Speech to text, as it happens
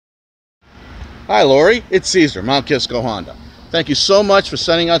Hi Lori, it's Cesar, Mt Kisco Honda. Thank you so much for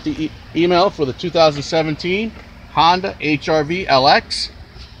sending out the email for the 2017 Honda Hrv Lx.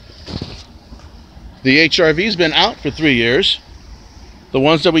 The Hrv's been out for 3 years. The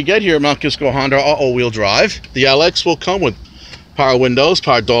ones that we get here at Mt Kisco Honda are all-wheel drive. The Lx will come with power windows,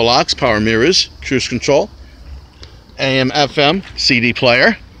 power door locks, power mirrors, cruise control, AM/FM CD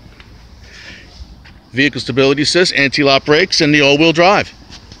player, vehicle stability assist, anti-lock brakes, and the all-wheel drive.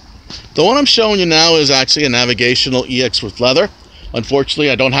 The one I'm showing you now is actually a navigational EX with leather. Unfortunately,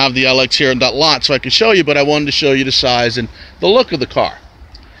 I don't have the Lx here in that lot, so I can show you, but I wanted to show you the size and the look of the car.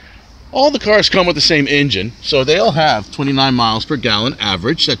 All the cars come with the same engine, so they all have 29 miles per gallon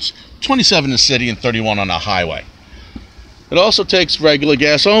average. That's 27 in the city and 31 on the highway. It also takes regular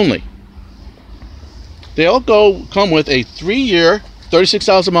gas only. They all come with a 3-year,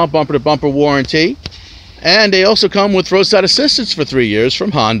 36,000 mile bumper-to-bumper warranty, and they also come with roadside assistance for 3 years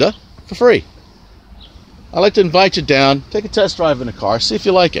from Honda for free. I'd like to invite you down, take a test drive in the car, see if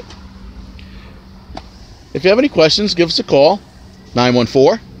you like it. If you have any questions, give us a call,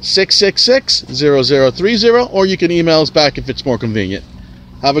 914-666-0030, or you can email us back if it's more convenient.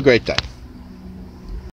 Have a great day.